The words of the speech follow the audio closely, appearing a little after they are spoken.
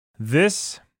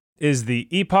This is the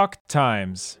Epoch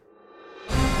Times.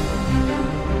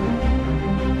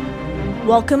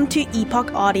 Welcome to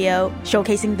Epoch Audio,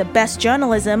 showcasing the best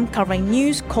journalism covering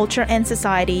news, culture, and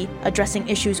society, addressing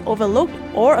issues overlooked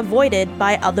or avoided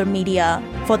by other media.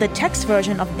 For the text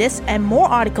version of this and more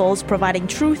articles providing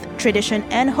truth, tradition,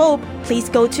 and hope, please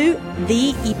go to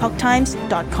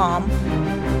theepochtimes.com.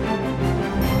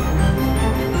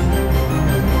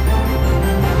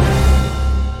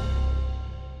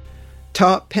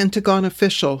 Top Pentagon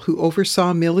official who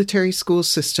oversaw military school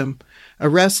system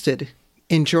arrested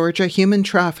in Georgia human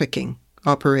trafficking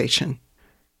operation.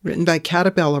 Written by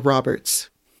Catabella Roberts.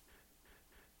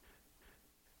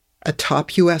 A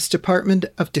top U.S. Department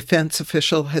of Defense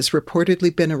official has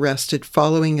reportedly been arrested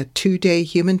following a 2-day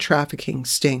human trafficking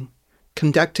sting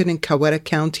conducted in Coweta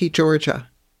County, Georgia.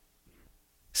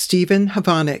 Stephen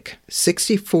Havanek,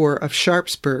 64, of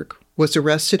Sharpsburg, was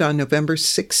arrested on November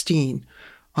 16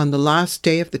 on the last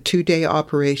day of the 2-day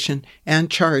operation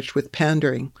and charged with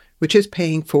pandering, which is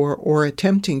paying for or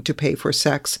attempting to pay for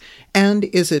sex, and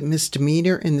is a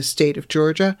misdemeanor in the state of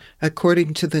Georgia,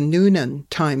 according to the Noonan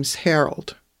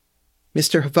Times-Herald.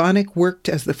 Mr. Havanek worked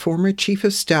as the former Chief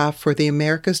of Staff for the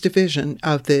Americas Division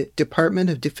of the Department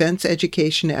of Defense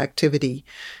Education Activity,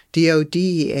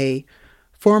 DODEA,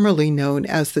 formerly known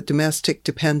as the Domestic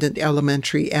Dependent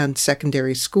Elementary and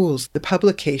Secondary Schools, the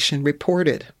publication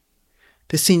reported.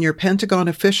 The senior Pentagon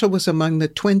official was among the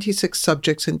 26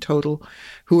 subjects in total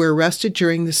who were arrested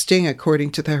during the sting,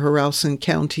 according to the Haralson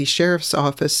County Sheriff's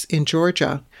Office in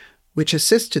Georgia, which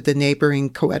assisted the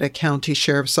neighboring Coweta County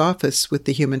Sheriff's Office with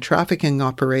the human trafficking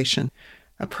operation.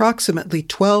 Approximately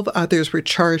 12 others were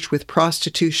charged with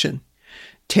prostitution,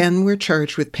 10 were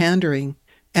charged with pandering,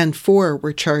 and 4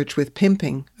 were charged with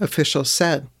pimping, officials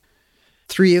said.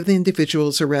 3 of the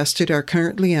individuals arrested are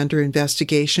currently under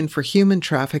investigation for human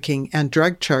trafficking and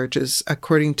drug charges,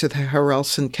 according to the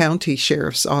Haralson County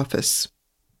Sheriff's Office.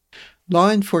 Law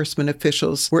enforcement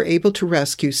officials were able to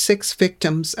rescue 6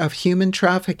 victims of human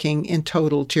trafficking in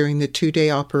total during the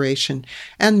 2-day operation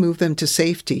and move them to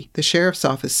safety, the Sheriff's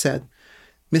Office said.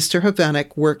 Mr.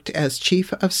 Havanek worked as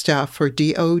Chief of Staff for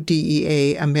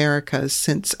DODEA Americas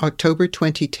since October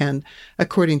 2010,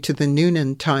 according to the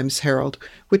Noonan Times-Herald,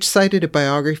 which cited a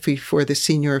biography for the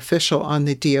senior official on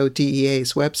the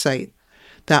DODEA's website.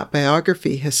 That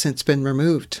biography has since been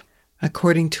removed.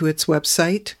 According to its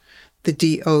website, the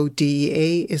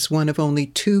DODEA is one of only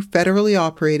 2 federally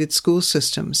operated school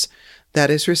systems that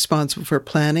is responsible for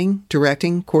planning,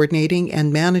 directing, coordinating,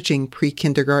 and managing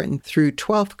pre-kindergarten through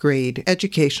 12th grade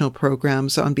educational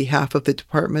programs on behalf of the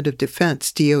Department of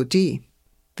Defense, DoD. The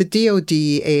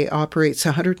DODEA operates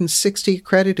 160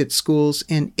 accredited schools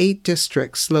in 8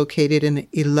 districts located in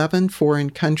 11 foreign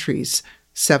countries,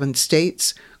 7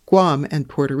 states, Guam, and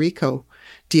Puerto Rico.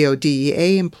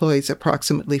 DODEA employs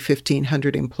approximately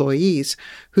 1,500 employees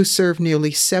who serve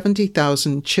nearly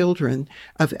 70,000 children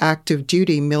of active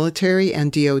duty military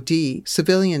and DoD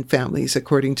civilian families,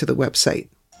 according to the website.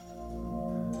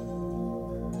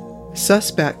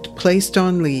 Suspect placed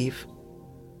on leave.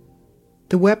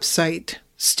 The website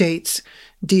states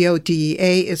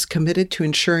DODEA is committed to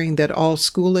ensuring that all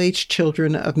school-aged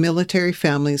children of military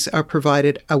families are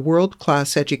provided a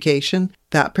world-class education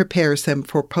that prepares them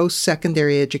for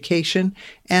post-secondary education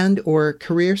and/or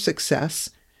career success,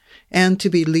 and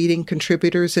to be leading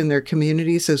contributors in their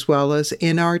communities as well as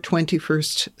in our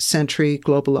 21st century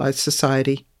globalized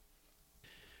society.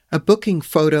 A booking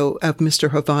photo of Mr.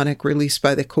 Havanek released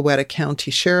by the Coweta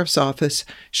County Sheriff's Office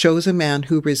shows a man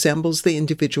who resembles the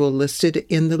individual listed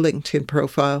in the LinkedIn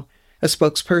profile. A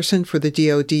spokesperson for the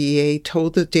DODEA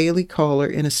told the Daily Caller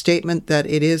in a statement that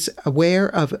it is aware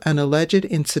of an alleged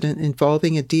incident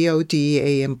involving a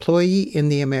DODEA employee in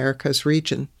the Americas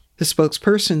region. The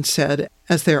spokesperson said,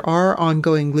 as there are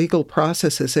ongoing legal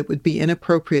processes, it would be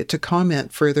inappropriate to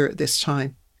comment further at this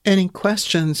time. Any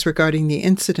questions regarding the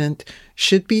incident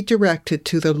should be directed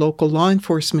to the local law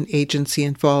enforcement agency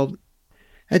involved.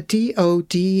 A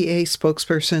DODEA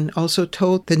spokesperson also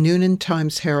told the Noonan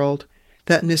Times-Herald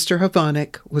that Mr.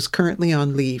 Havanek was currently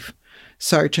on leave.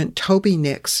 Sergeant Toby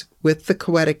Nix with the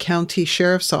Coweta County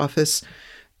Sheriff's Office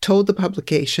told the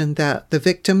publication that the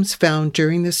victims found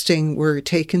during the sting were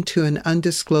taken to an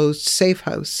undisclosed safe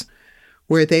house,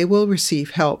 where they will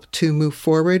receive help to move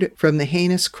forward from the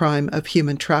heinous crime of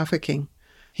human trafficking.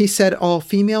 He said all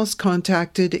females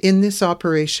contacted in this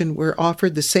operation were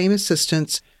offered the same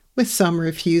assistance, with some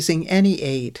refusing any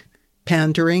aid.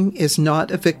 Pandering is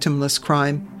not a victimless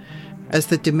crime, as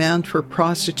the demand for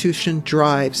prostitution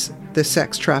drives the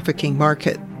sex trafficking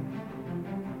market.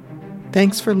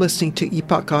 Thanks for listening to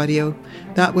Epoch Audio.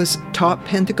 That was top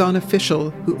Pentagon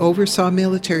official who oversaw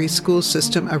military school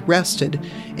system arrested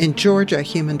in Georgia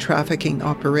human trafficking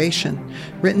operation,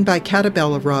 written by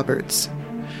Catabella Roberts.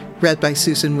 Read by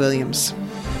Susan Williams.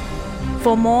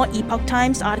 For more Epoch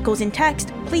Times articles in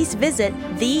text, please visit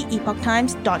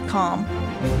theepochtimes.com.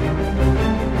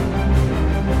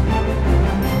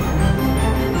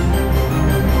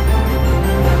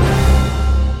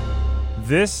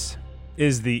 This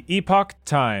is the Epoch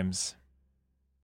Times.